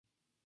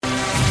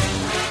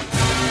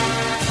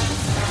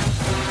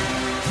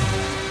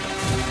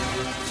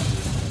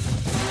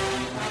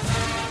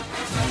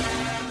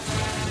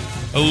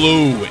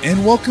Hello,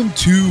 and welcome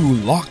to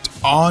Locked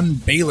On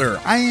Baylor.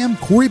 I am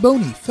Corey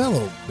Boney,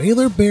 fellow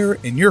Baylor Bear,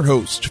 and your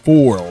host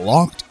for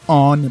Locked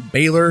On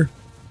Baylor,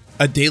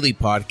 a daily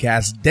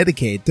podcast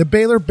dedicated to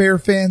Baylor Bear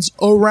fans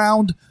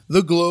around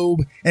the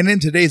globe. And in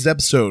today's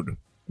episode,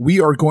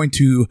 we are going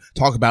to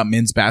talk about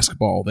men's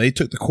basketball. They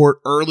took the court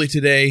early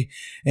today,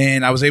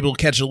 and I was able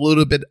to catch a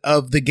little bit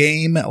of the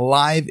game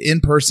live in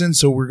person.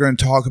 So we're going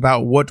to talk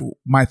about what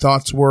my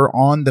thoughts were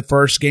on the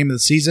first game of the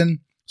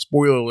season.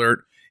 Spoiler alert.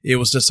 It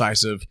was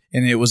decisive,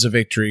 and it was a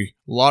victory.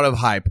 A lot of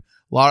hype.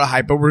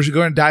 But we're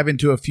going to dive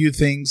into a few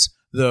things,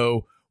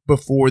 though,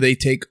 before they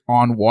take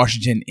on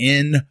Washington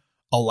in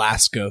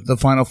Alaska, the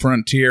final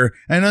frontier.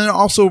 And then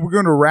also we're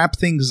going to wrap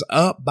things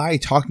up by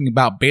talking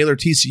about Baylor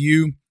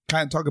TCU,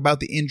 kind of talk about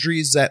the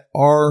injuries that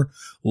are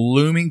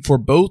looming for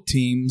both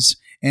teams,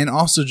 and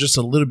also just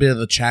a little bit of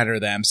the chatter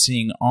that I'm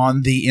seeing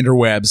on the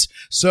interwebs.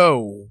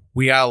 So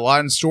we got a lot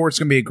in store. It's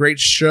going to be a great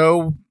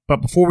show.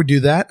 But before we do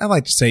that, I'd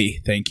like to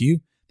say thank you.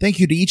 Thank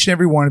you to each and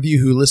every one of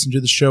you who listen to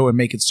the show and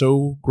make it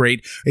so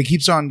great. It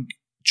keeps on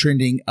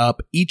trending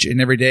up each and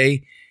every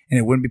day, and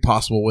it wouldn't be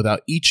possible without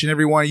each and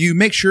every one of you.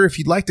 Make sure if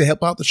you'd like to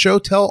help out the show,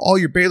 tell all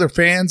your Baylor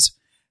fans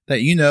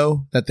that you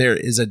know that there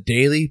is a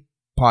daily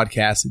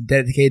podcast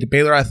dedicated to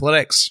Baylor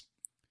athletics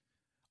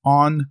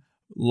on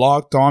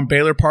Locked On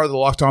Baylor, part of the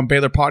Locked On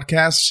Baylor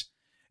podcast.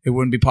 It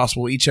wouldn't be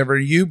possible each and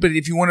every you, but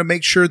if you want to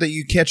make sure that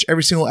you catch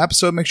every single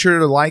episode, make sure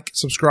to like,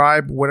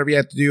 subscribe, whatever you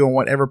have to do on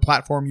whatever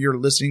platform you're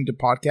listening to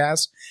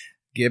podcasts.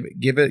 Give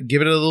it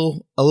a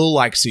little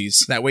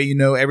like-sees. That way you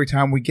know every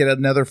time we get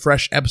another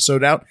fresh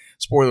episode out.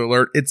 Spoiler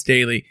alert, it's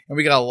daily. And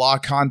we got a lot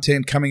of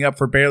content coming up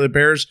for Baylor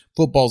Bears.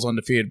 Football's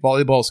undefeated.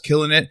 Volleyball's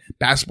killing it.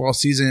 Basketball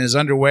season is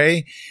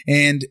underway.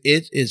 And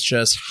it is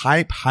just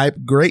hype.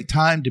 Great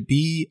time to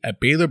be a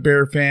Baylor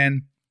Bear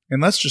fan.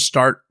 And let's just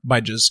start by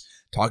just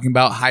talking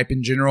about hype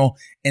in general,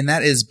 and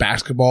that is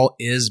basketball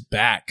is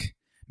back.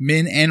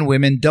 Men and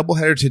women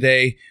doubleheader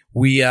today.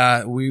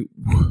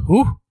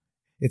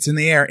 It's in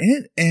the air.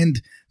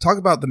 And talk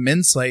about the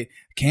men's slate.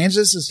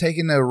 Kansas is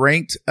taking a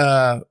ranked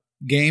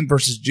game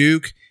versus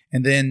Duke,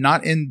 and then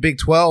not in Big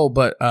 12,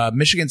 but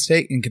Michigan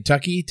State and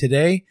Kentucky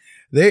today.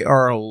 They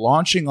are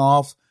launching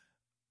off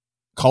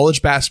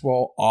college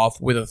basketball off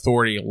with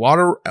authority. A lot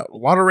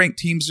of ranked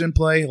teams in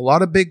play. A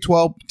lot of Big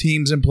 12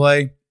 teams in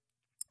play.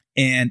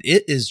 And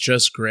it is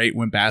just great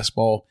when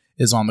basketball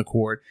is on the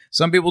court.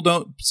 Some people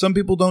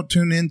don't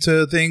tune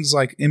into things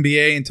like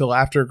NBA until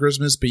after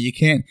Christmas, but you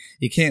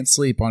can't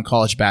sleep on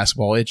college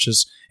basketball. It's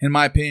just, in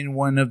my opinion,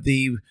 one of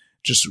the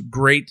just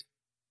great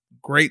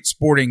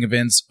sporting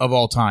events of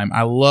all time.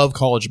 I love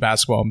college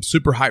basketball. I'm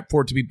super hyped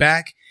for it to be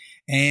back,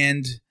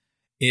 and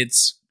it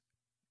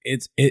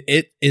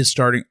is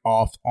starting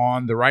off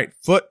on the right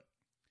foot.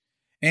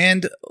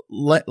 And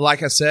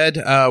like I said,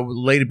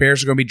 Lady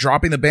Bears are going to be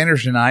dropping the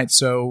banners tonight,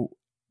 so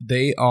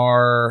they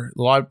are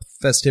a lot of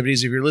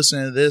festivities. If you're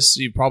listening to this,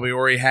 you probably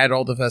already had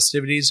all the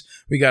festivities.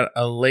 We got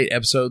a late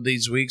episode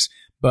these weeks,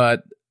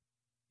 but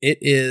it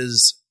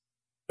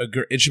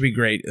should be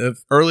great.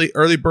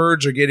 Early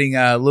birds are getting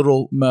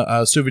little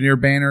souvenir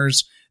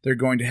banners. They're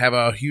going to have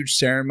a huge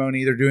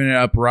ceremony. They're doing it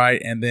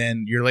upright, and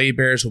then your Lady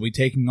Bears will be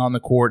taking on the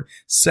court.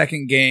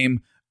 Second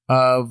game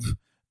of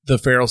the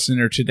Farrell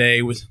Center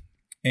today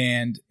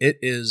and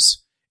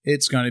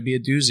it's going to be a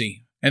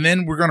doozy. And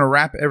then we're going to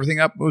wrap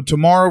everything up.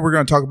 Tomorrow we're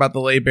going to talk about the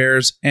Lady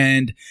Bears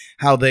and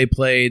how they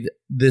played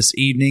this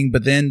evening.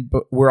 But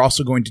we're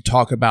also going to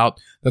talk about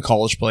the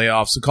college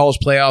playoffs. The college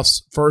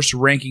playoffs first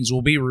rankings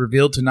will be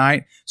revealed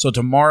tonight. So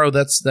tomorrow,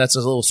 that's a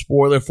little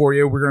spoiler for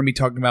you. We're going to be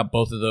talking about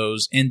both of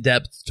those in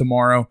depth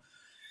tomorrow.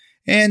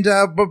 And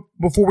but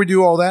before we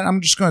do all that, I'm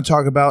just going to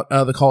talk about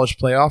the college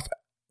playoff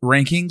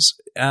rankings.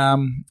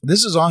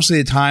 This is honestly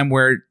a time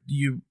where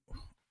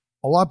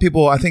a lot of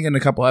people, I think in a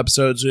couple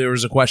episodes, there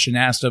was a question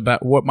asked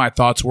about what my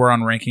thoughts were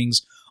on rankings.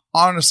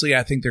 Honestly,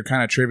 I think they're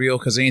kind of trivial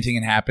because anything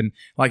can happen.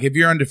 Like if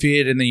you're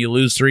undefeated and then you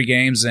lose 3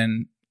 games,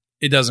 then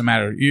it doesn't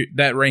matter.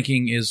 That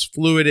ranking is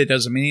fluid. It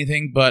doesn't mean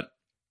anything. But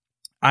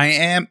I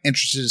am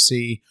interested to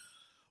see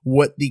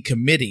what the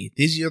committee,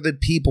 these are the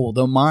people,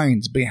 the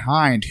minds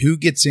behind who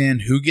gets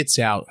in, who gets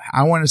out.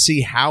 I want to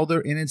see how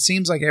and it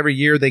seems like every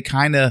year they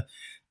kind of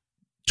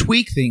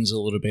tweak things a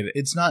little bit.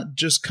 It's not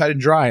just cut and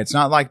dry. It's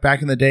not like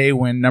back in the day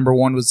when number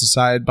 1 was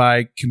decided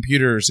by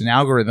computers and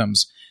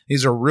algorithms.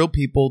 These are real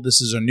people.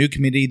 This is a new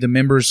committee. The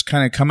members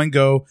kind of come and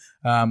go.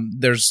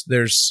 There's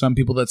some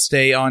people that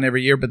stay on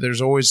every year, but there's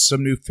always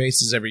some new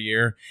faces every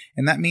year.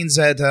 And that means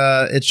that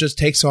it just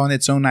takes on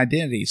its own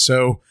identity.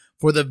 So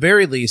for the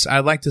very least,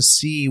 I'd like to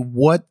see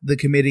what the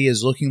committee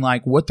is looking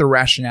like, what the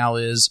rationale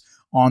is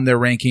on their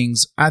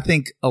rankings. I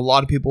think a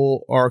lot of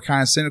people are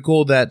kind of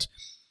cynical that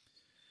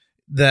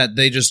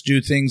they just do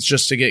things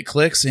just to get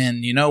clicks.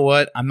 And you know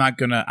what? I'm not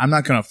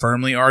gonna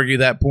firmly argue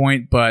that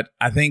point, but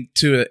I think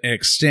to an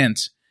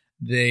extent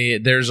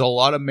there's a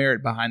lot of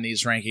merit behind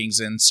these rankings,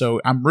 and so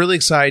I'm really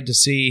excited to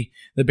see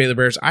the Baylor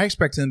Bears. I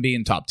expect them to be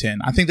in top 10.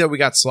 I think that we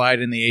got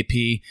slide in the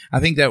AP. I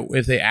think that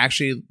if they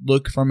actually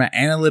look from an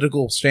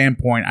analytical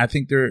standpoint, I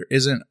think there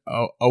isn't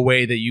a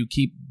way that you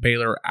keep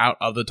Baylor out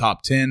of the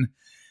top 10.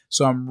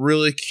 So I'm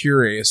really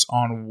curious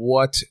on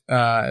what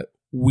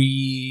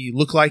we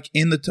look like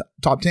in the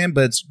top 10,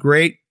 but it's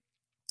great.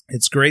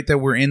 It's great that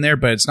we're in there,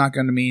 but it's not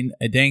going to mean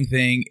a dang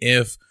thing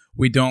if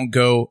we don't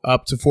go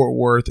up to Fort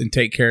Worth and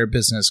take care of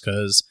business,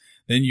 because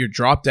then you're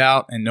dropped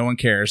out and no one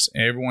cares.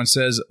 Everyone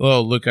says,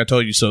 oh, look, I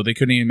told you so. They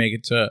couldn't even make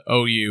it to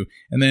OU.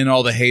 And then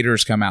all the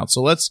haters come out.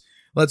 So let's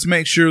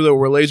make sure that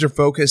we're laser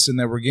focused and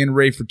that we're getting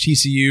ready for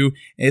TCU.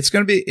 It's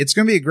going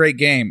to be a great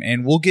game.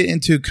 And we'll get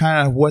into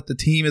kind of what the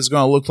team is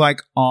going to look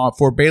like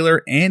for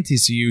Baylor and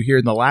TCU here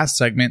in the last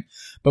segment.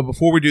 But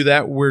before we do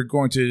that, we're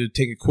going to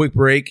take a quick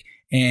break.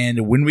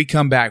 And when we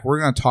come back, we're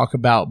going to talk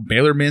about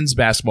Baylor men's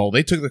basketball.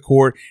 They took the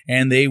court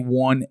and they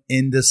won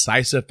in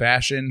decisive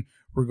fashion.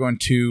 We're going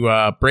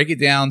to break it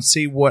down,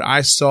 see what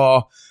I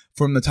saw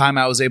from the time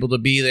I was able to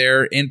be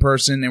there in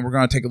person, and we're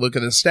going to take a look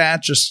at the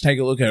stats, just take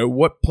a look at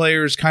what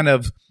players what kind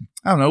of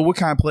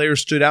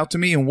players stood out to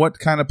me and what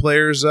kind of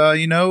players,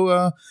 may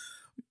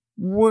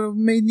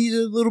need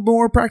a little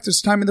more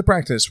time in the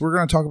practice. We're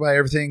going to talk about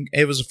everything.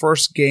 It was the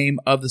first game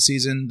of the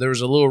season. There was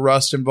a little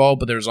rust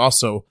involved, but there's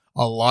also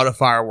a lot of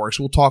fireworks.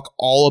 We'll talk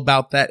all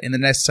about that in the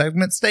next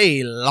segment.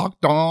 Stay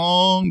locked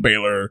on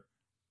Baylor.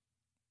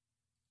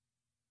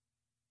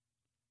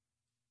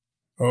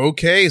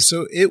 Okay,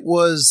 so it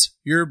was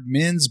your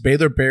men's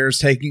Baylor Bears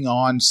taking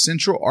on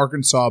Central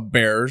Arkansas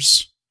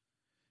Bears.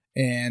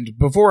 And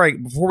before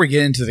we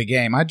get into the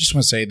game, I just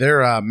want to say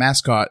their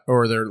mascot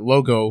or their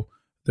logo,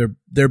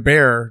 their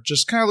bear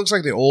just kind of looks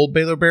like the old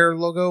Baylor Bear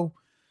logo.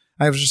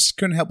 I just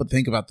couldn't help but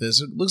think about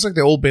this. It looks like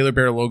the old Baylor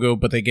Bear logo,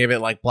 but they gave it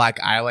like black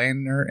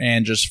eyeliner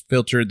and just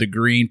filtered the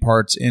green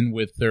parts in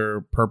with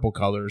their purple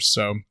colors.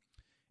 So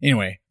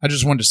anyway, I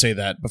just wanted to say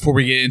that before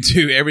we get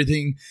into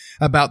everything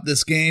about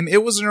this game.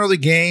 It was an early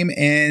game,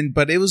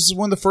 but it was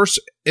one of the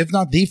first, if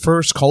not the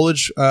first,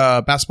 college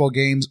basketball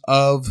games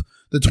of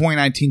the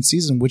 2019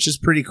 season, which is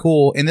pretty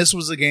cool. And this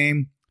was a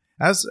game,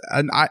 I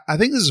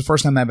think this is the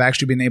first time I've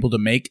actually been able to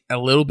make a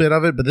little bit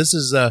of it, but this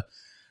is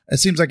it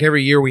seems like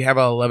every year we have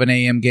an 11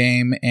 a.m.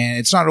 game, and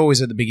it's not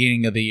always at the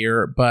beginning of the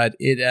year, but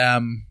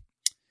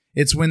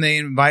it's when they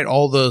invite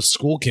all the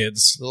school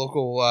kids, the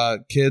local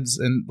kids,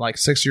 and like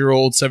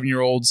 6-year-olds,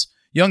 7-year-olds,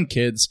 young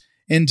kids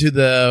into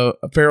the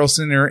Farrell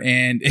Center,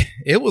 and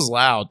it was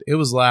loud. It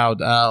was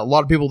loud. A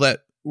lot of people that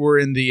were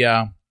in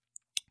the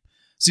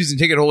season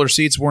ticket holder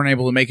seats weren't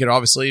able to make it,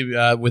 obviously,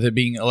 with it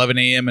being 11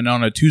 a.m. and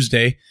on a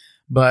Tuesday,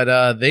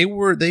 but they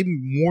more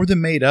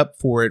than made up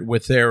for it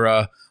with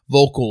their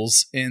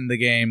vocals in the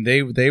game. They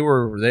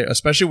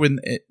especially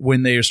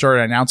when they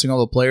started announcing all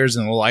the players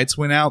and the lights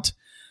went out.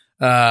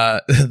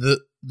 The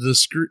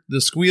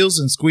squeals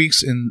and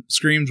squeaks and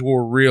screams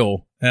were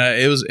real.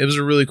 It was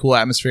a really cool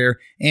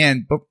atmosphere.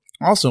 But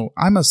also,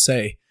 I must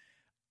say,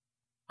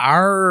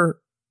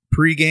 our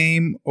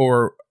pregame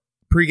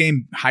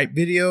hype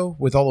video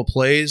with all the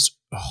plays,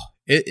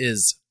 it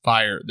is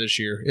fire this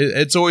year.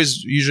 It's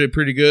always usually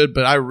pretty good,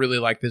 but I really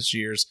like this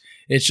year's.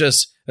 It's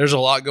just, there's a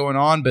lot going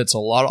on, but it's a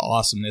lot of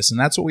awesomeness, and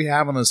that's what we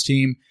have on this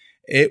team.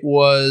 It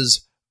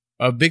was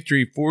a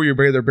victory for your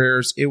Baylor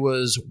Bears. It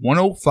was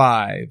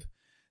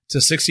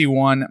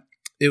 105-61.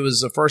 It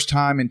was the first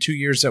time in 2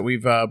 years that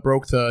we've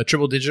broke the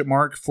triple-digit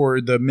mark for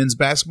the men's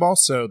basketball,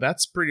 so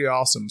that's pretty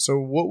awesome. So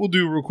what we'll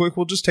do real quick,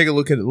 we'll just take a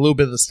look at a little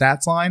bit of the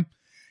stats line,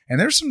 and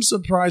there's some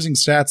surprising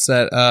stats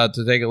that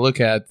to take a look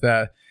at.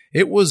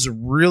 It was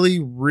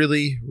really,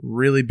 really,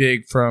 really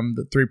big from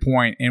the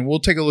three-point, and we'll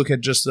take a look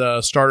at just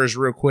the starters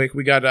real quick.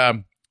 We got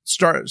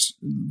starters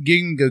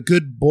getting a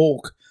good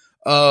bulk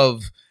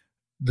of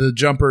the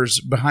jumpers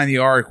behind the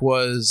arc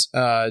was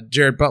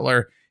Jared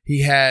Butler.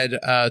 He had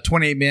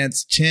 28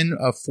 minutes, 10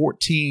 of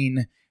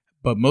 14,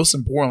 but most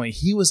importantly,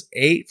 he was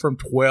 8 from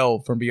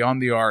 12 from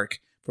beyond the arc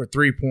for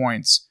 3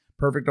 points.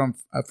 Perfect on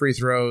free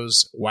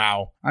throws.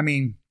 Wow. I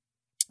mean,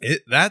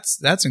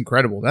 that's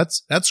incredible.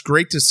 That's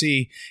great to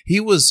see. He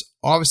was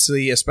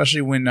obviously,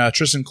 especially when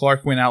Tristan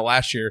Clark went out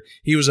last year,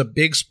 he was a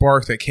big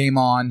spark that came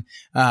on.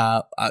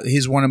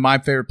 He's one of my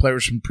favorite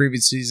players from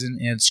previous season,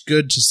 and it's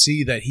good to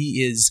see that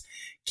he is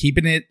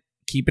keeping it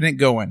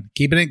going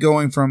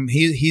from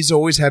he's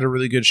always had a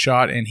really good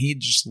shot, and he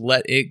just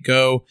let it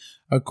go.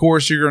 Of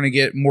course, you're going to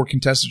get more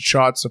contested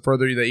shots the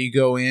further that you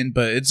go in,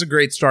 but it's a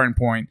great starting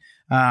point.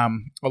 A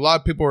lot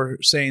of people are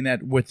saying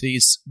that with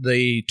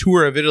the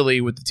tour of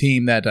Italy with the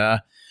team that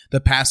the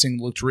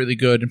passing looked really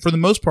good, and for the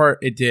most part,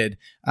 it did.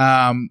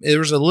 There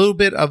was a little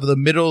bit of the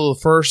middle of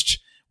the first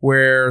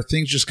where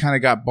things just kind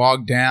of got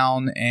bogged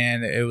down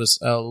and it was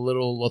a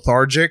little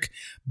lethargic,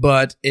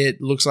 but it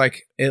looks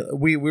like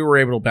we were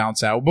able to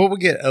bounce out. But we'll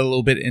get a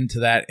little bit into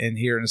that in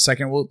here in a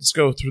second. Let's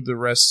go through the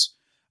rest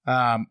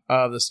of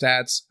the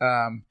stats.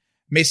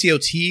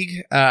 MaCio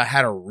Teague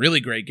had a really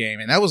great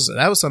game, and that was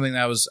something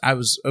that I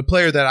was a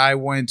player that I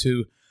wanted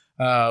to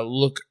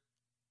look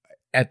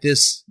at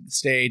this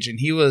stage, and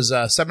he was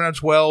 7 of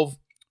 12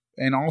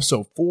 and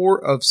also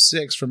 4 of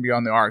 6 from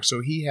beyond the arc.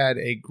 So he had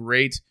a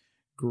great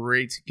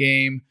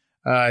game.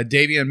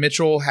 Davion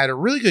Mitchell had a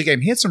really good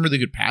game. He had some really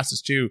good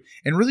passes too,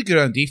 and really good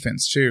on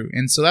defense too.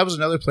 And so that was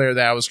another player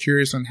that I was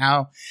curious on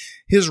how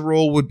his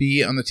role would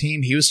be on the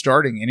team. He was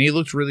starting, and he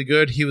looked really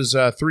good. He was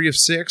 3 of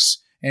 6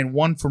 and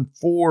 1 from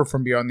 4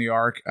 from beyond the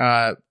arc.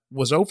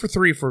 Was 0 for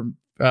 3 from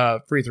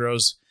free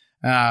throws.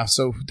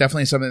 So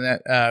definitely something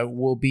that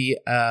will be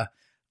a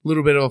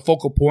little bit of a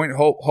focal point,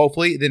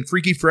 hopefully. Then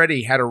Freaky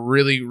Freddy had a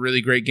really,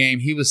 really great game.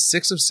 He was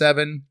 6 of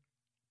 7,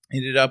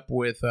 ended up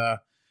with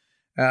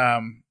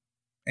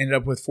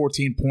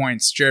 14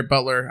 points. Jared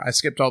Butler, I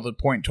skipped all the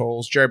point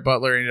totals. Jared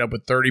Butler ended up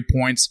with 30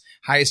 points,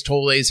 highest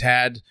total he's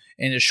had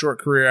in his short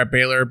career at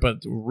Baylor, but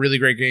really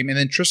great game. And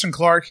then Tristan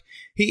Clark,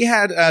 he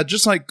had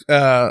just like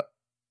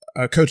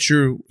Coach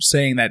Drew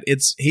saying that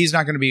he's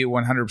not going to be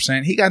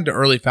 100%. He got into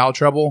early foul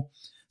trouble.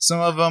 Some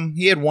of them,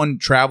 he had one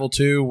travel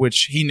too,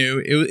 which he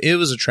knew it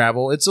was a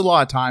travel. It's a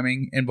lot of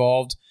timing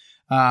involved.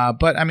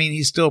 But I mean,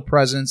 he's still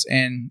presence,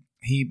 and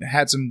he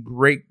had some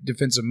great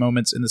defensive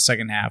moments in the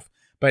second half.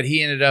 But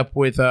he ended up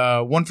with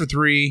 1 for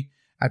 3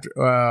 after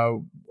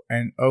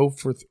and 0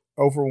 for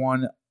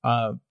 1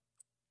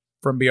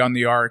 from beyond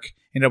the arc.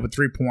 Ended up with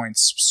 3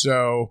 points.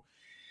 So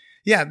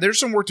yeah, there's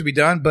some work to be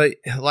done. But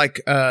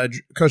like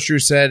Coach Drew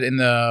said in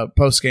the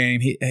post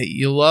game,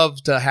 you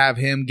love to have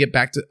him get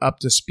back up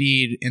to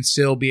speed and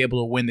still be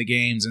able to win the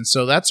games. And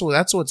so that's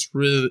what's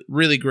really,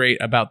 really great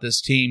about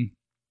this team.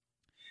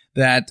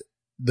 That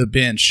the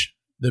bench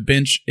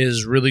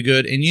is really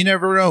good, and you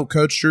never know.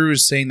 Coach Drew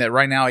is saying that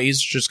right now he's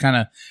just kind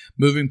of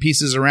moving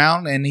pieces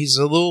around, and he's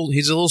a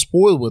little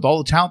spoiled with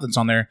all the talent that's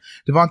on there.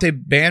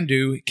 Devontae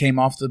Bandu came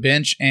off the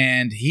bench,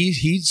 and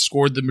he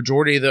scored the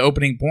majority of the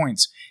opening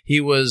points.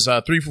 He was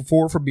 3 for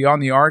 4 from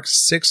beyond the arc,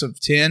 6 of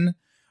 10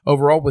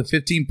 overall with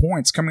 15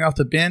 points coming off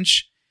the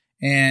bench,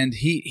 and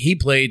he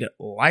played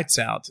lights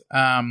out.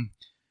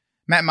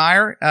 Matt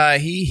Meyer,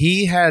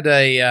 he had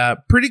a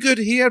pretty good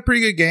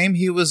game.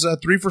 He was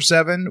 3 for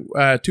 7,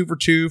 2 for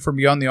 2 from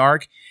beyond the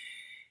arc.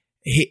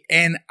 He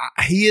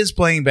is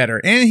playing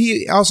better, and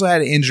he also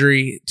had an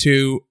injury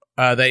too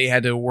that he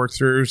had to work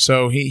through.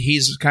 So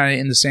he's kind of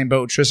in the same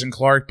boat with Tristan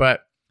Clark,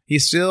 but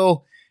he's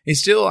still.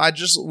 I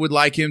just would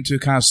like him to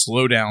kind of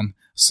slow down.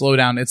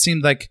 It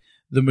seemed like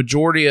the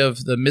majority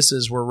of the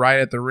misses were right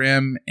at the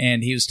rim,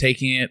 and he was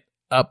taking it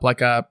up like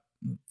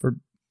for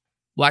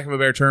lack of a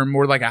better term,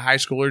 more like a high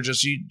schooler.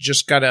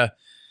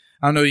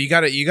 You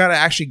gotta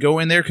actually go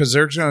in there, because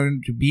they're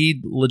going to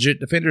be legit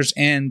defenders.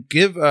 And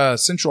give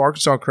Central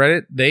Arkansas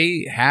credit;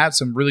 they have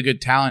some really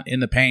good talent in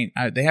the paint.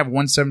 They have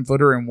one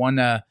 7-footer and one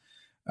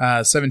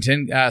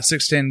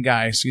 6'10"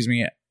 guy, excuse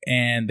me,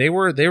 and they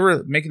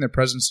were making their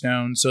presence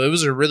known. So it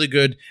was a really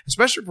good,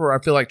 especially for,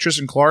 I feel like,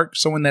 Tristan Clark,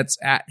 someone that's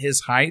at his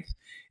height.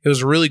 It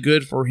was really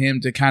good for him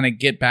to kind of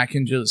get back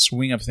into the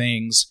swing of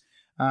things.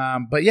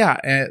 But yeah,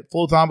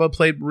 Flo Thamba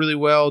played really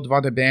well.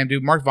 Devontae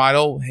Bandu, Mark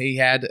Vital, he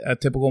had a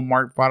typical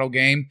Mark Vital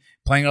game,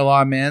 playing a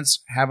lot of minutes,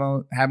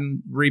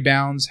 having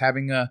rebounds,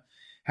 having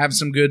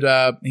some good.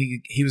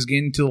 He was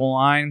getting to the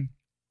line,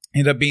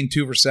 ended up being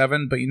 2 for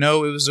 7. But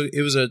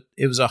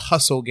it was a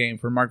hustle game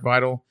for Mark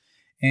Vital,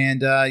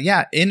 and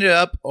ended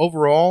up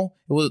overall,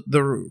 it was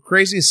the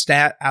craziest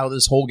stat out of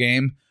this whole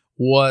game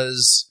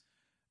was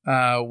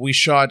we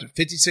shot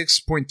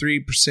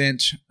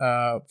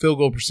 56.3% field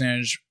goal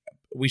percentage.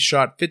 We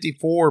shot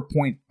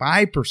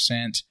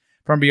 54.5%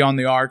 from beyond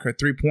the arc at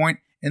 3-point,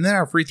 and then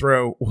our free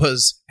throw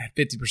was at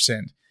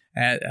 50%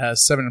 at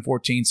 7 and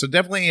 14. So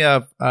definitely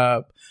a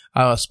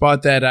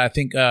spot that I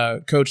think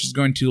Coach is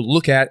going to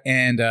look at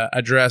and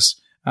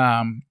address.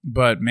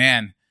 But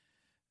man,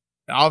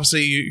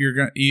 obviously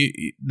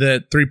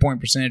the 3-point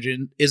percentage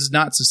is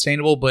not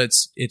sustainable, but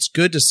it's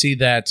good to see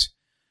that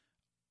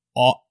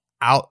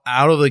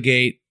out of the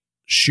gate.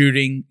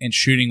 Shooting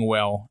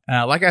well.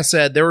 Like I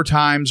said, there were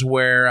times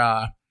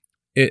where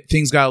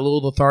things got a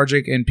little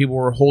lethargic and people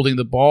were holding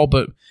the ball,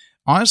 but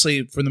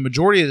honestly, for the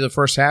majority of the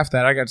first half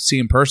that I got to see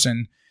in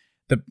person,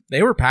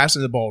 they were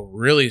passing the ball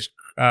really,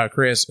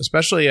 Chris,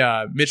 especially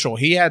Mitchell.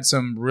 He had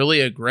some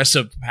really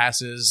aggressive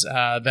passes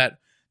that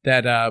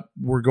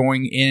were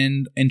going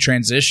in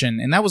transition,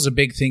 and that was a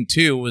big thing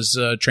too. Was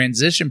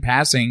transition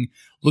passing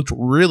looked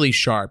really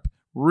sharp.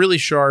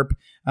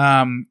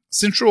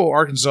 Central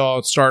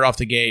Arkansas started off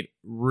the gate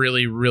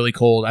really, really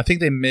cold. I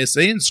think they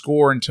didn't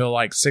score until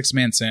like 6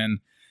 minutes in.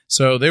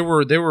 So they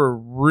were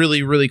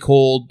really, really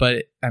cold.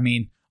 But I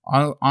mean,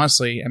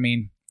 honestly, I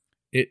mean,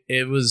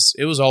 it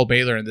was all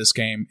Baylor in this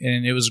game,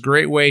 and it was a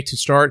great way to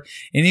start.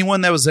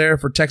 Anyone that was there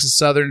for Texas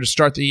Southern to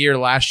start the year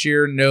last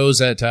year knows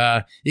that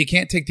you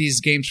can't take these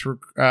games for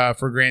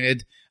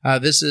granted.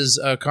 This is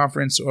a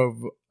conference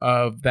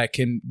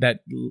that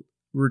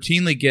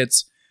routinely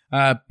gets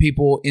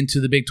people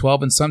into the Big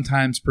 12 and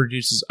sometimes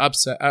produces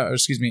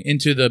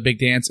into the Big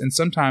Dance, and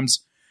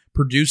sometimes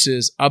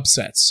produces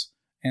upsets.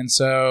 And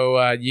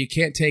so you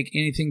can't take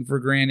anything for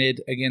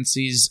granted against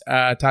these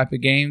type of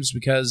games,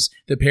 because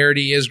the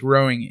parity is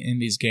growing in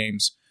these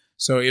games.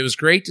 So it was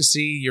great to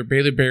see your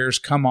Baylor Bears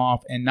come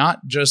off and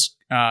not just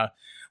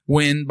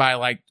win by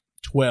like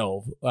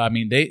 12. I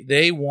mean,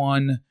 they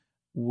won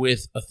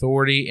with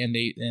authority and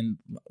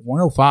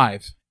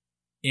 105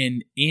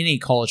 in any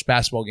college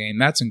basketball game.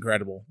 That's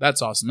incredible.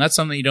 That's awesome. That's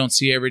something you don't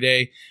see every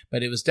day,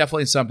 but it was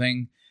definitely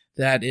something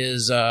that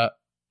is a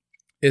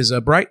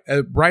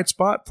bright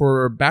spot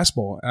for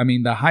basketball. I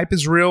mean, the hype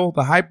is real.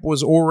 The hype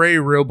was already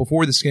real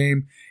before this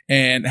game,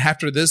 and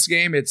after this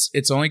game,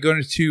 it's only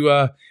going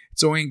to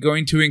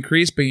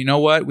increase. But you know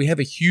what? We have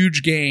a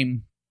huge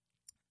game.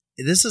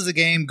 This is a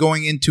game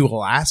going into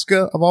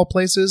Alaska of all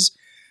places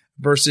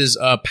versus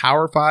a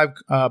Power 5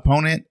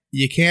 opponent.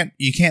 You can't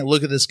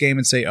look at this game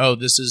and say, "Oh,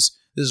 this is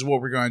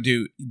what we're going to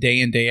do day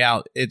in, day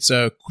out." It's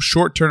a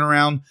short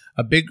turnaround,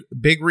 a big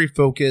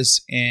refocus,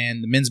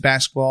 and the men's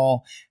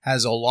basketball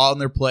has a lot on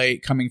their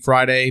plate coming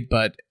Friday,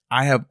 but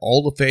I have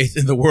all the faith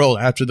in the world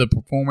after the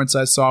performance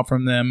I saw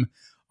from them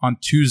on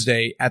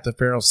Tuesday at the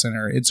Farrell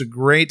Center. It's a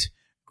great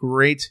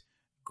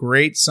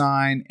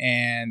sign,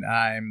 and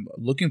I'm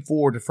looking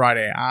forward to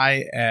Friday.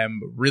 I am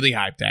really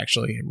hyped,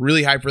 actually.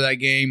 Really hyped for that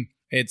game.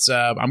 It's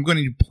I'm going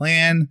to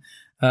plan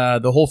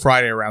the whole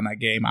Friday around that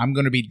game. I'm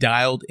going to be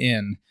dialed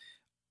in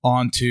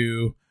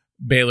onto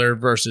Baylor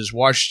versus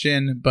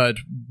Washington. But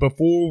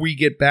before we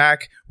get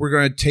back, we're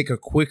going to take a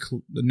quick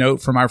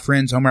note from our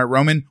friends Homer at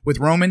Roman. With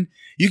Roman,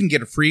 you can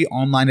get a free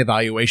online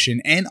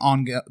evaluation and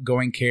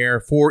ongoing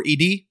care for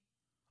ED,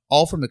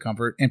 all from the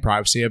comfort and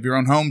privacy of your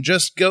own home.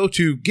 Just go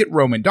to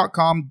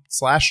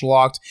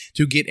getroman.com/locked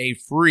to get a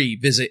free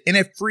visit and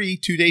a free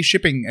 2-day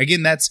shipping.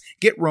 Again, that's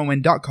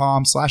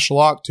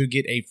getroman.com/locked to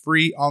get a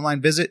free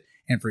online visit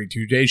and free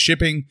 2-day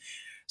shipping.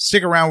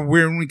 Stick around.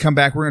 When we come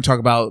back, we're going to talk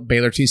about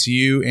Baylor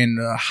TCU and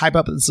hype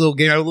up this little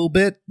game a little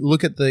bit.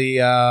 Look at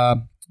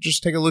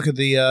just take a look at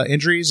the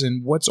injuries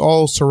and what's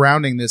all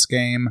surrounding this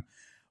game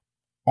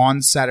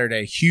on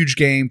Saturday. Huge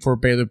game for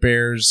Baylor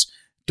Bears.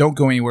 Don't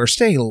go anywhere.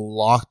 Stay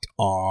locked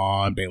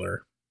on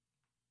Baylor.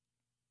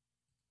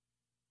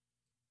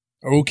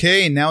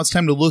 Okay, now it's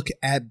time to look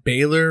at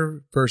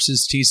Baylor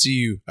versus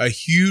TCU. A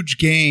huge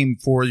game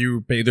for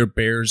your Baylor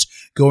Bears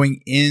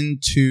going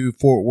into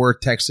Fort Worth,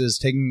 Texas,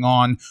 taking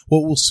on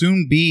what will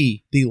soon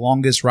be the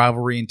longest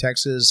rivalry in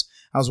Texas.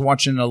 I was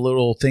watching a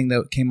little thing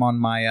that came on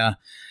my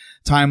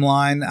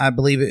timeline. I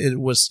believe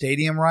it was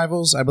Stadium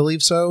Rivals. I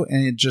believe so.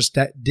 And it just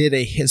did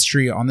a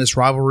history on this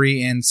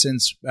rivalry. And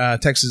since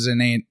Texas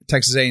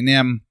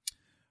A&M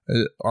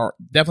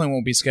definitely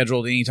won't be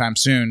scheduled anytime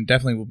soon,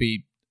 definitely will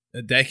be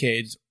a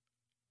decade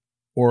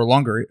or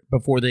longer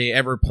before they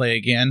ever play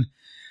again.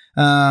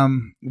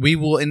 We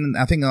will,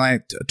 I think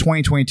like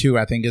 2022,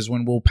 I think is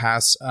when we'll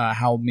pass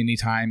how many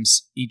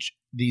times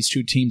these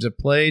two teams have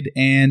played,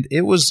 and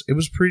it was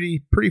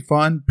pretty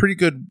fun, pretty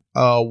good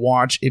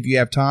watch. If you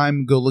have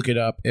time, go look it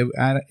up.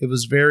 It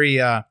was very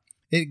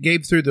it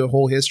gave through the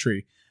whole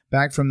history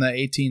back from the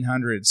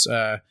 1800s.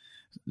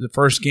 The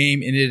first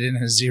game ended in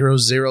a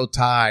 0-0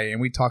 tie,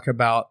 and we talk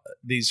about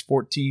these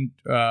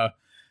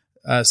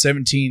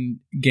 17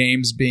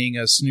 games being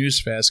a snooze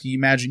fest. Can you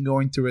imagine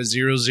going through a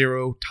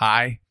 0-0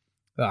 tie?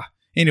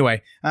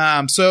 Anyway,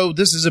 so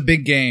this is a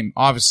big game.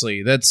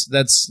 Obviously,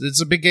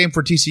 it's a big game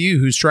for TCU,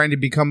 who's trying to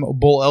become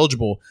bowl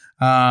eligible.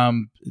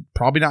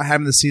 Probably not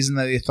having the season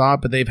that they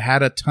thought, but they've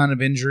had a ton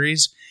of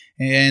injuries,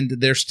 and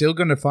they're still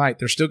going to fight.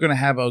 They're still going to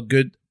have a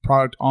good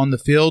product on the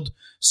field,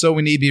 so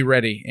we need to be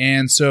ready.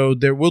 And so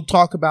we'll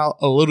talk about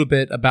a little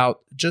bit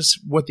about just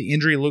what the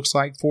injury looks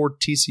like for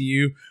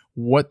TCU,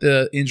 what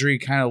the injury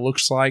kind of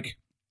looks like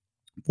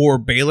for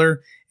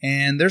Baylor.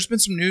 And there's been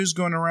some news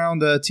going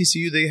around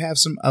TCU. They have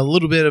a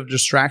little bit of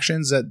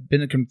distractions that have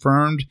been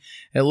confirmed.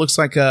 It looks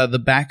like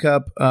the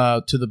backup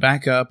to the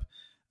backup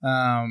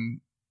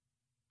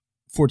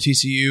for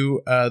TCU,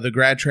 the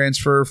grad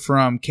transfer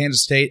from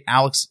Kansas State,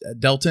 Alex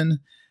Delton.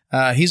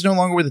 He's no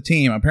longer with the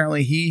team.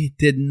 Apparently, he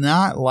did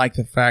not like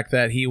the fact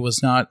that he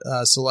was not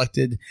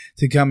selected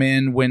to come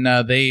in when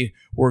they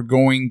were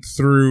going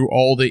through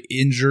all the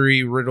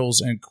injury riddles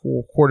and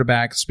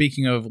quarterback.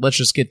 Speaking of, let's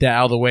just get that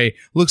out of the way.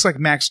 Looks like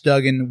Max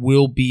Duggan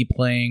will be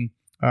playing.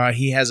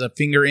 He has a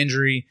finger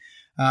injury,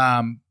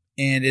 and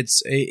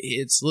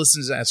it's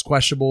listed as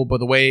questionable. But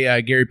the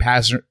way Gary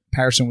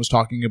Patterson was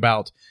talking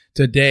about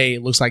today,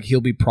 it looks like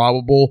he'll be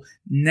probable.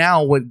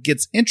 Now, what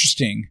gets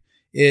interesting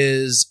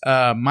is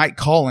Mike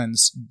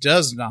Collins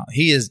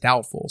he is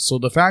doubtful. So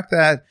the fact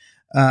that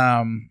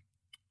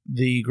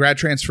the grad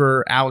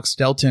transfer Alex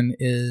Delton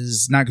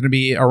is not going to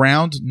be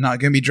around, not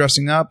going to be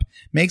dressing up,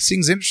 makes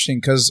things interesting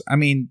because, I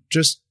mean,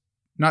 just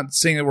not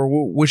saying that we're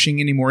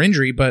wishing any more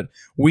injury, but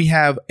we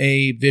have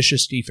a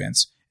vicious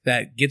defense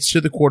that gets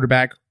to the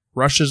quarterback,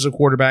 rushes the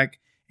quarterback,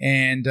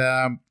 and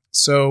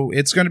so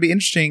it's going to be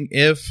interesting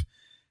if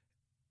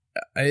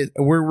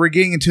we're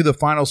getting into the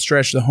final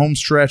stretch, the home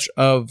stretch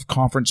of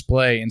conference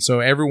play. And so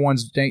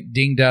everyone's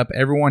dinged up.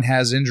 Everyone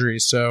has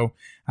injuries. So,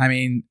 I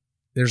mean,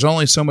 there's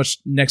only so much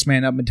next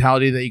man up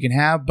mentality that you can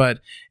have, but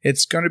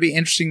it's going to be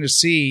interesting to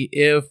see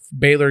if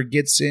Baylor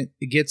gets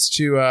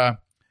to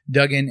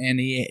Duggan, and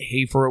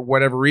he for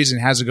whatever reason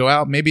has to go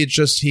out. Maybe it's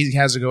just he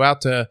has to go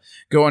out to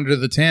go under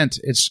the tent.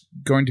 It's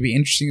going to be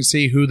interesting to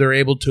see who they're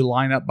able to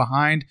line up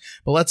behind.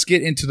 But let's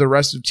get into the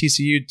rest of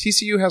TCU.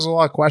 TCU has a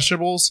lot of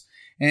questionables,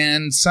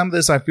 and some of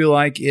this I feel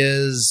like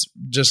is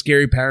just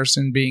Gary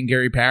Patterson being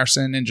Gary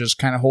Patterson and just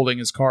kind of holding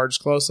his cards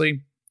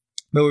closely.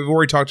 But we've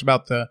already talked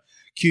about the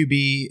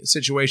QB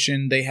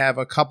situation. They have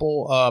a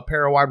couple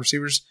pair of wide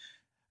receivers.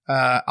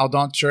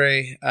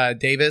 Aldontre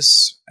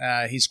Davis,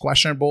 he's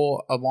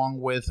questionable, along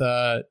with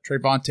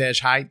Trevonte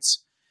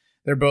Heights.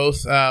 They're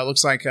both,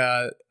 looks like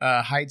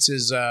Heights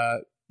is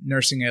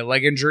nursing a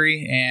leg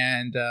injury,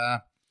 and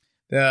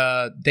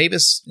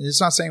Davis is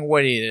not saying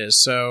what it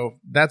is. So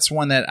that's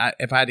one that,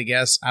 if I had to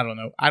guess, I don't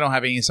know. I don't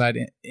have any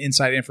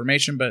inside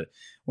information, but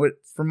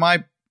from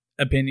my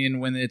opinion,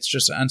 when it's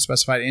just an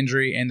unspecified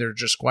injury and they're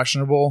just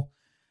questionable,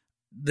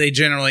 they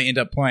generally end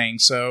up playing.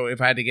 So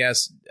if I had to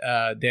guess,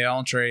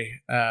 DeAndre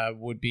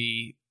would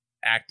be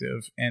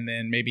active, and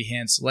then maybe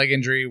hence leg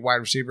injury, wide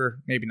receiver,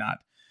 maybe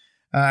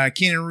not.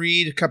 Keenan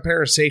Reed,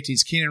 pair of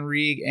safeties, Keenan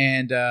Reed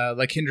and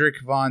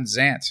LaKendrick Von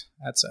Zant.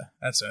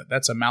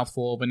 That's a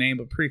mouthful of a name,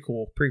 but pretty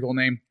cool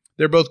name.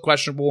 They're both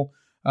questionable.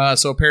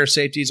 So a pair of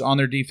safeties on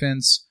their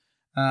defense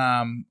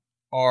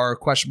are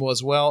questionable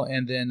as well.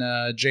 And then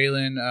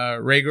Jalen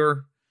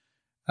Reagor,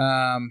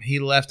 he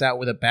left out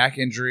with a back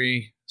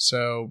injury.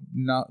 So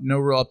no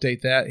real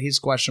update that. He's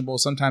questionable.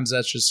 Sometimes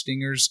that's just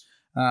stingers.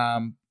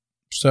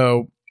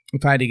 So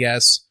if I had to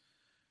guess,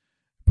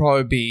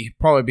 probably be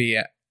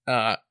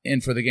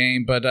in for the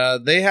game.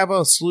 But they have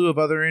a slew of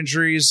other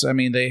injuries. I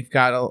mean, they've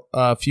got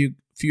a few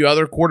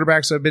other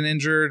quarterbacks that have been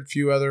injured, a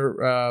few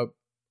other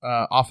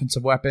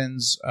offensive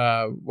weapons,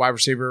 wide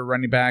receiver,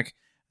 running back.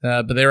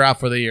 But they're out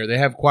for the year. They've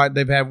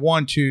had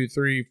 1, 2,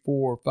 3,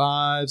 4,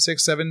 5,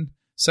 6,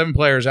 7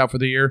 players out for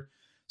the year.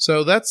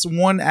 So that's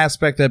one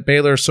aspect that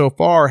Baylor so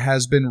far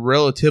has been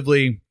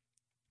relatively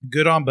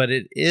good on, but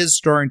it is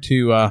starting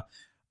to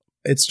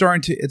it's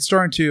starting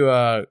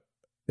to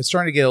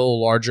get a little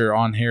larger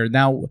on here.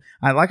 Now,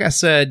 like I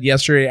said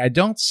yesterday, I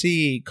don't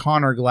see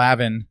Connor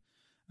Glavin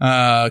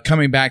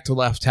coming back to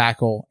left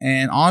tackle,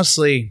 and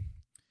honestly,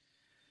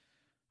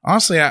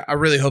 I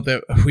really hope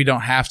that we don't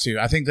have to.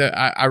 I think that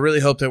I really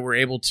hope that we're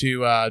able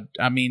to.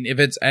 I mean, if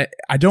it's,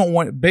 I don't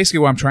want. Basically,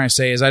 what I'm trying to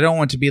say is, I don't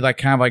want to be like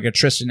kind of like a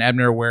Tristan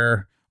Ebner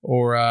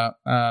or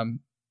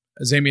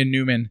Zamian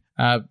Newman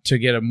to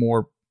get a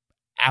more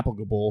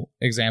applicable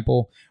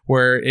example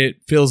where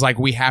it feels like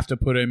we have to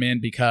put him in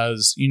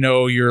because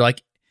you're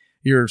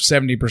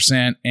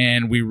 70%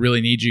 and we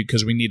really need you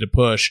because we need to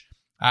push.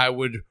 I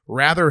would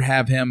rather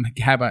have him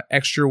have an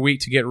extra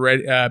week to get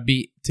ready,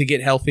 to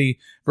get healthy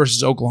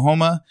versus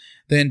Oklahoma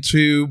than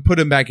to put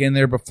him back in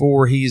there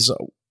before he's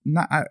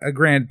not.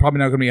 Granted, probably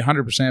not going to be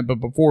 100%, but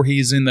before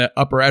he's in the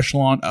upper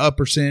echelon, up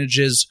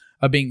percentages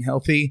of being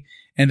healthy,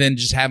 and then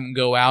just have him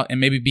go out and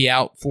maybe be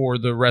out for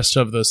the rest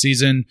of the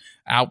season,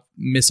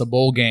 miss a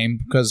bowl game,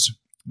 because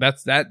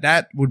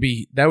that would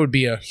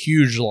be a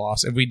huge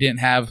loss if we didn't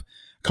have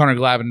Connor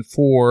Glavin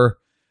for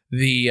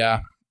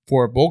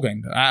a bowl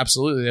game.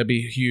 Absolutely, that'd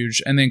be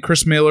huge. And then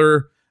Chris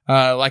Miller,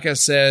 like I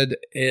said,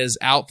 is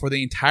out for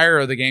the entire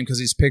of the game because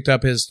he's picked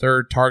up his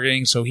third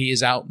targeting, so he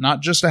is out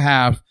not just a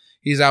half,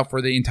 he's out for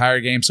the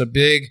entire game. So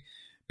big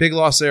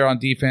loss there on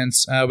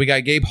defense. We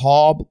got Gabe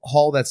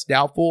Hall that's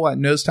doubtful at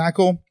nose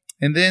tackle.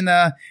 And then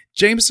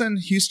Jameson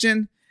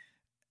Houston,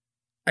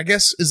 I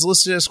guess, is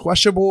listed as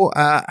questionable.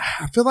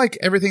 I feel like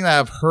everything that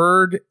I've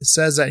heard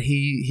says that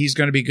he's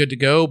going to be good to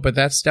go, but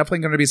that's definitely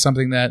going to be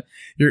something that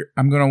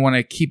I'm going to want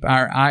to keep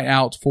our eye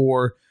out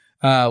for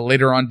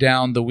later on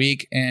down the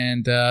week.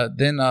 And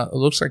then it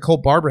looks like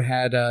Colt Barber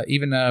had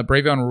even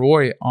Bravion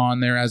Roy on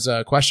there as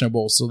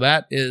questionable. So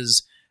that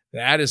is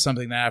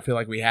something that I feel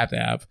like we have to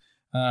have.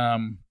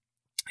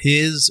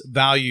 His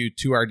value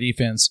to our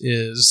defense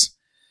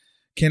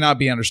cannot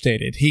be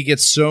understated. He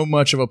gets so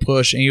much of a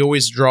push, and he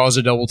always draws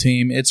a double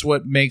team. It's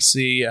what makes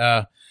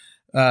the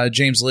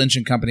James Lynch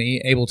and company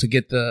able to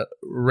get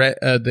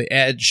the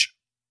edge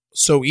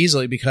so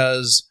easily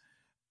because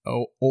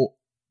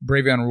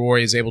Bravion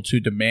Roy is able to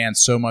demand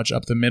so much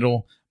up the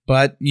middle.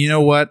 But you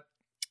know what?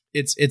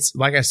 It's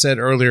like I said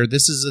earlier.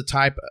 This is the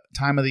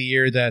time of the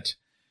year that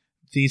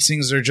these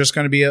things are just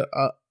going to be a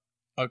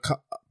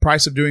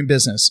price of doing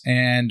business.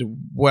 And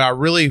what I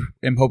really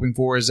am hoping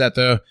for is that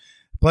the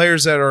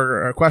players that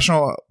are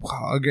questionable,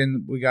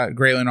 again, we got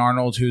Graylin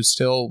Arnold, who's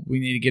still,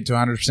 we need to get to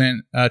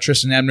 100%.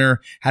 Tristan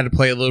Ebner had to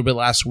play a little bit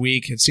last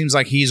week. It seems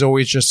like he's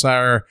always just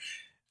our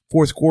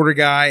fourth quarter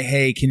guy.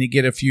 Hey, can you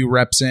get a few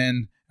reps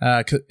in?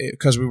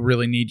 Because we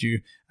really need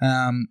you.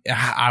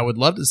 I would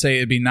love to say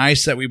it'd be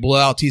nice that we blow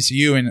out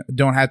TCU and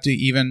don't have to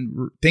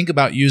even think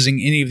about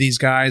using any of these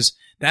guys.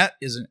 That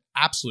is an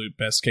absolute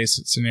best case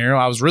scenario.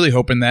 I was really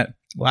hoping that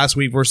last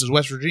week versus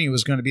West Virginia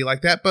was going to be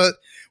like that, but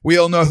we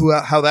all know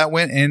how that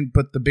went.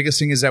 But the biggest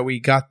thing is that we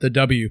got the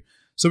W.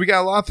 So we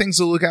got a lot of things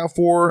to look out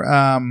for.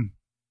 And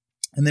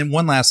then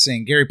one last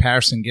thing, Gary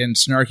Patterson getting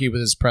snarky with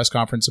his press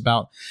conference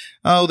about,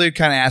 they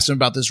kind of asked him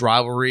about this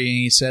rivalry, and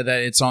he said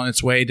that it's on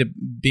its way to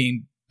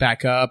being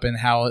back up, and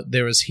how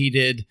there was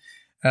heated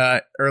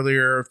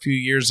earlier a few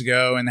years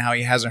ago, and how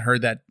he hasn't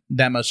heard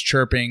that much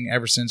chirping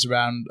ever since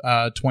around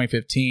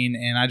 2015.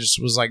 And I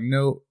just was like,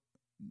 no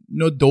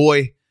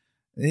doy.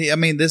 I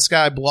mean, this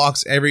guy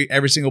blocks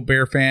every single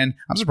Bear fan.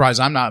 I'm surprised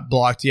I'm not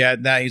blocked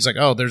yet. That he's like,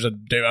 oh, there's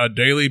a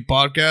daily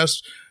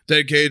podcast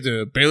dedicated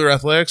to Baylor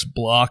athletics.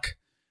 Block.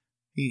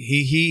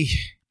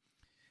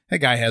 That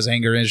guy has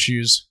anger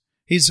issues.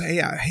 He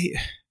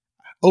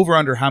over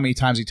under how many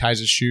times he ties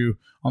his shoe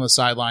on the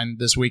sideline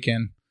this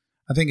weekend.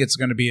 I think it's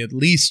going to be at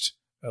least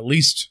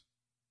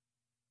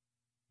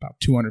about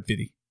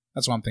 250.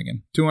 That's what I'm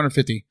thinking.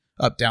 250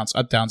 up downs.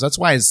 That's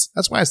why his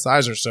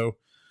thighs are so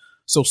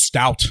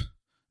stout.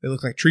 They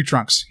look like tree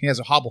trunks. He has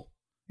a hobble.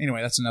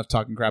 Anyway, that's enough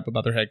talking crap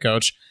about their head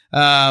coach.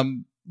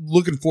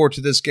 Looking forward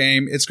to this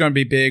game. It's going to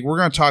be big. We're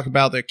going to talk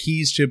about the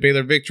keys to a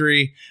Baylor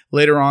victory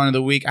later on in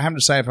the week. I haven't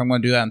decided if I'm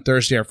going to do that on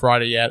Thursday or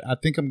Friday yet. I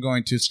think I'm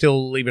going to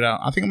still leave it out.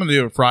 I think I'm going to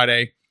do it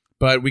Friday,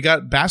 but we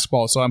got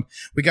basketball, so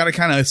we got to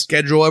kind of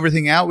schedule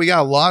everything out. We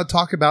got a lot to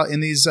talk about in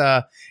these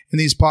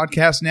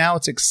podcasts now.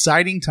 It's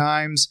exciting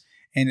times,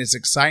 and it's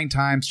exciting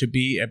times to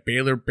be a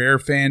Baylor Bear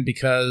fan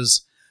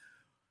because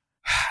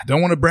I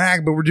don't want to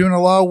brag, but we're doing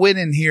a lot of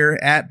winning here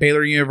at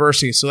Baylor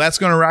University. So that's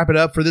going to wrap it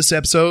up for this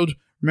episode.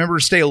 Remember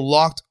to stay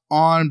locked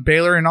on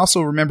Baylor, and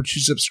also remember to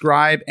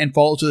subscribe and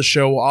follow to the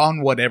show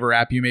on whatever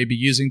app you may be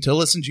using to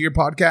listen to your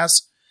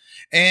podcasts.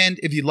 And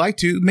if you'd like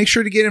to, make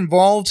sure to get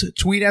involved.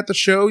 Tweet at the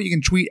show. You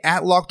can tweet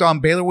at Locked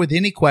On Baylor with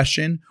any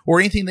question or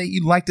anything that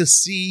you'd like to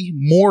see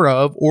more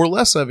of or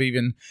less of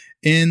even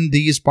in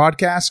these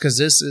podcasts, because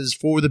this is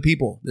for the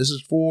people. This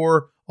is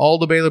for all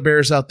the Baylor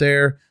Bears out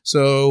there.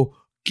 So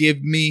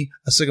give me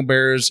a Sick 'em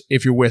Bears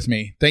if you're with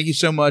me. Thank you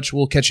so much.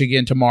 We'll catch you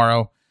again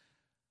tomorrow.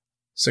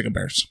 Sick 'em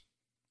Bears.